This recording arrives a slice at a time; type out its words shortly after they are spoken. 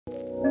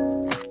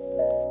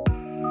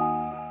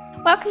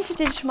Welcome to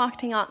Digital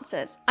Marketing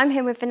Answers. I'm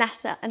here with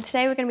Vanessa, and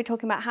today we're going to be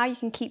talking about how you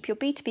can keep your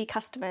B2B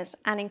customers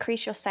and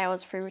increase your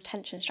sales through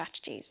retention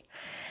strategies.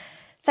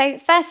 So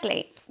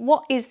firstly,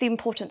 what is the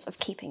importance of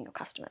keeping your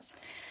customers?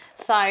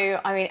 So,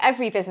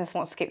 every business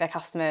wants to keep their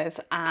customers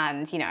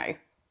and,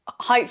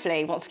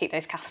 hopefully wants to keep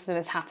those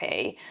customers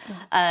happy.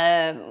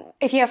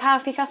 If you have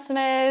happy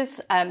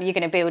customers, you're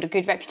going to build a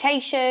good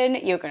reputation,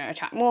 you're going to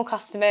attract more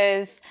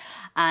customers.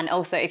 And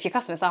also, if your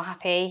customers are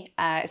happy,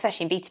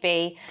 especially in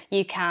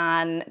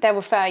B2B, they'll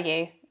refer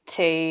you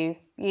to,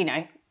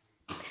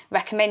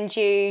 recommend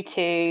you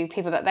to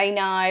people that they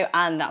know,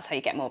 and that's how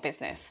you get more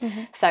business.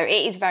 So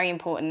it is very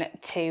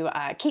important to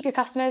keep your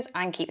customers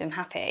and keep them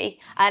happy.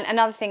 And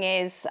another thing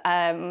is,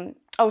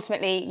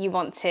 ultimately, you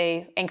want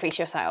to increase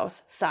your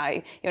sales. So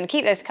you want to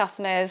keep those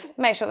customers,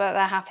 make sure that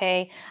they're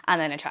happy, and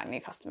then attract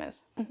new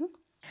customers.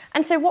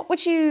 And so what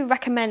would you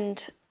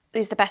recommend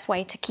is the best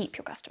way to keep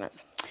your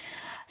customers?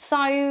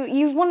 So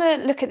you want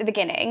to look at the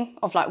beginning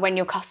of when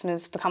your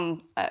customers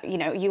become,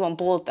 you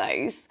onboard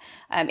those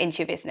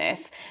into your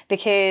business,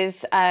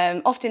 because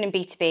often in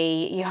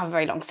B2B you have a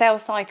very long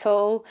sales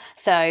cycle.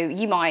 So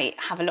you might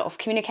have a lot of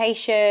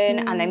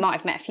communication and they might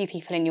have met a few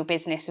people in your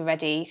business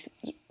already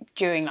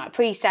during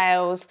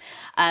pre-sales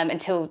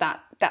until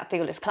that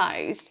deal is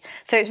closed.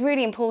 So it's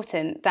really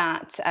important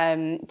that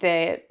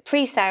the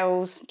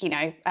pre-sales,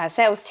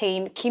 sales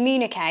team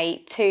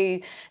communicate to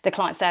the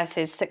client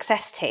services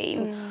success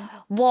team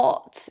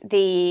what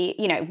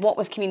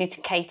was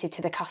communicated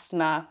to the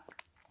customer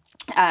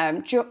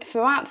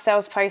throughout the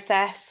sales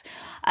process,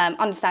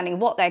 understanding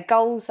what their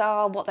goals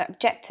are, what their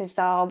objectives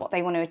are, what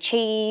they want to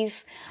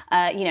achieve,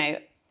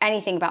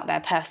 anything about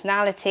their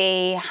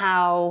personality,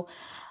 how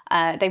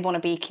they want to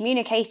be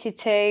communicated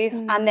to.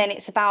 And then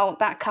it's about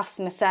that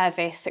customer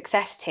service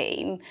success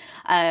team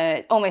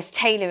almost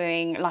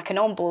tailoring an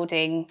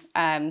onboarding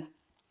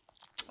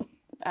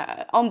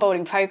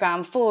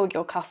program for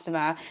your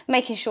customer,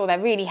 making sure they're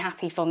really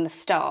happy from the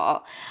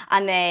start.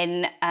 And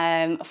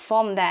then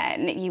from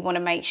then, you want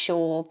to make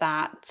sure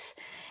that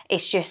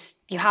it's just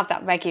you have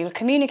that regular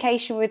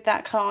communication with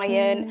that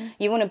client.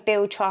 You want to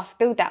build trust,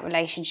 build that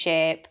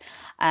relationship,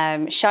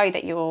 show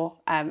that you're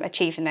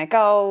achieving their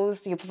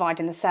goals, you're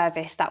providing the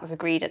service that was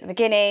agreed at the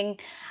beginning,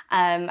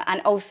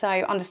 and also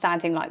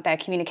understanding their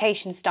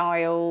communication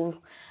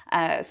style,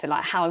 so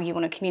how you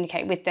want to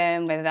communicate with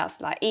them, whether that's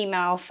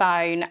email,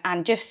 phone,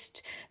 and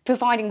just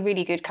providing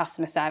really good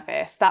customer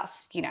service.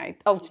 That's,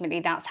 ultimately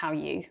that's how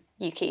you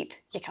keep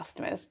your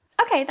customers.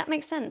 Okay, that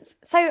makes sense.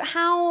 So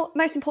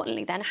most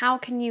importantly then, how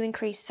can you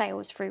increase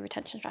sales through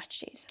retention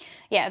strategies?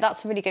 Yeah,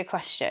 that's a really good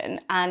question.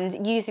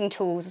 And using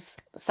tools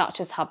such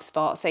as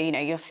HubSpot, so,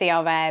 your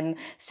CRM,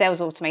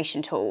 sales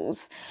automation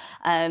tools,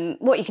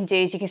 what you can do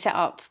is you can set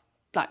up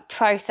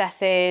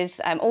processes,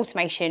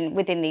 automation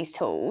within these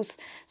tools,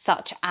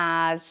 such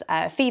as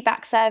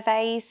feedback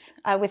surveys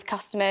with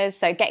customers.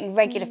 So getting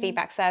regular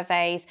feedback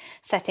surveys,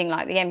 setting the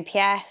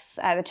NPS,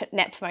 the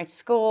Net Promoter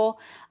Score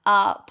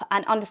up,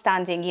 and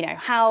understanding,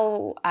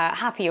 how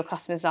happy your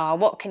customers are,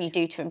 what can you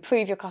do to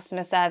improve your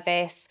customer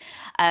service,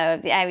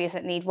 the areas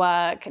that need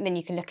work. And then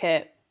you can look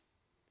at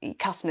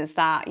customers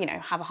that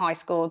have a high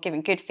score,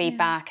 giving good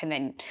feedback, and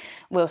then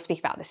we'll speak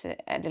about this a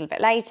little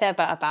bit later,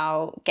 but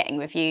about getting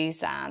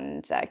reviews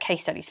and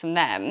case studies from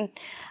them.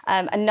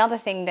 Another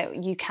thing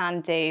that you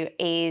can do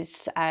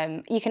is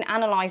you can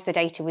analyse the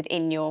data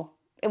within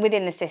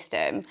the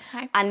system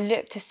and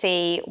look to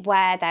see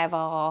where there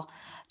are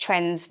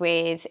trends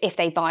with if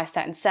they buy a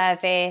certain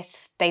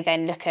service, they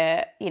then look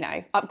at,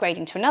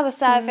 upgrading to another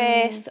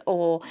service,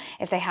 or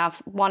if they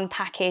have one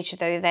package,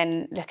 they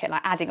then look at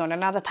adding on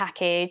another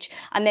package,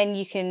 and then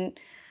you can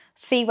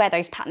see where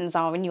those patterns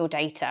are in your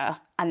data,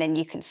 and then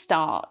you can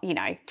start,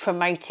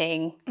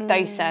 promoting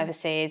those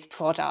services,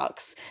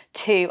 products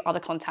to other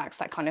contacts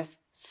that kind of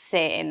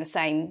sit in the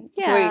same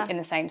group, in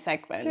the same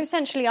segment. So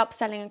essentially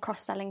upselling and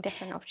cross-selling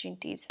different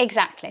opportunities.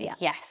 Exactly,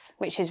 yes,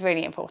 which is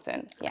really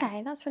important. Yeah.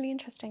 Okay, that's really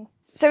interesting.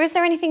 So is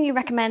there anything you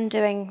recommend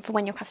doing for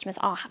when your customers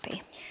are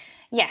happy?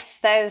 Yes,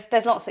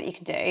 there's lots that you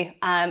can do.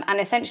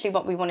 And essentially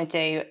what we want to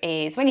do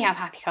is when you have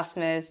happy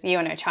customers, you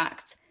want to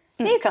attract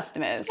new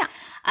customers. Yeah.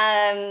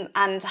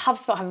 And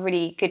HubSpot have a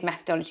really good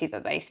methodology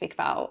that they speak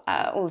about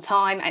all the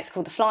time. And it's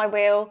called the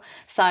flywheel.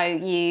 So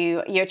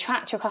you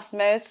attract your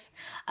customers,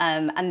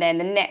 and then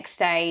the next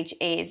stage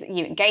is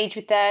you engage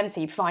with them. So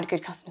you provide a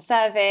good customer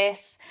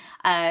service,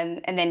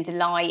 and then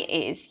delight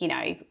is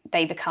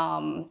they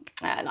become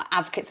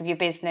advocates of your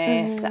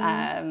business.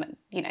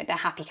 They're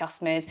happy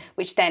customers,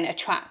 which then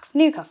attracts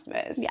new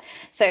customers. Yeah.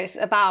 So it's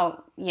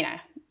about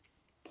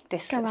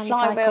this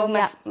flywheel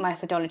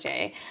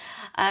methodology.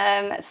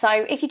 So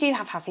if you do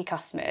have happy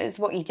customers,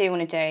 what you do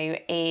want to do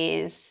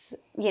is,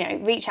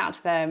 reach out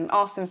to them,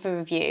 ask them for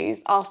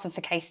reviews, ask them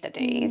for case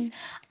studies.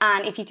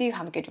 And if you do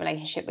have a good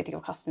relationship with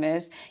your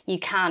customers, you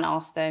can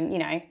ask them,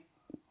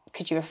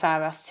 could you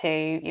refer us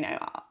to,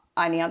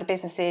 any other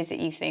businesses that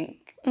you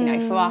think You know,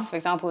 for us, for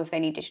example, if they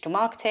need digital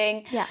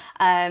marketing. Yeah.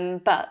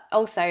 But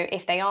also,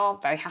 if they are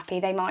very happy,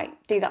 they might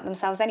do that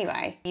themselves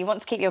anyway. You want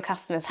to keep your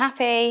customers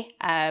happy,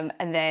 and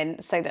then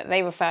so that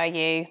they refer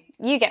you,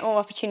 you get more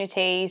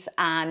opportunities,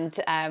 and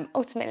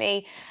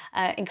ultimately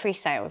increase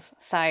sales.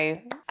 So,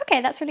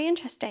 okay, that's really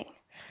interesting.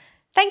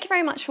 Thank you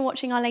very much for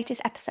watching our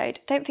latest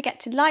episode. Don't forget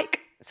to like,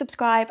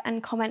 subscribe,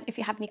 and comment if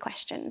you have any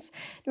questions.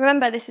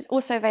 Remember, this is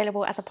also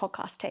available as a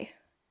podcast too.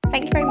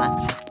 Thank you very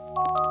much.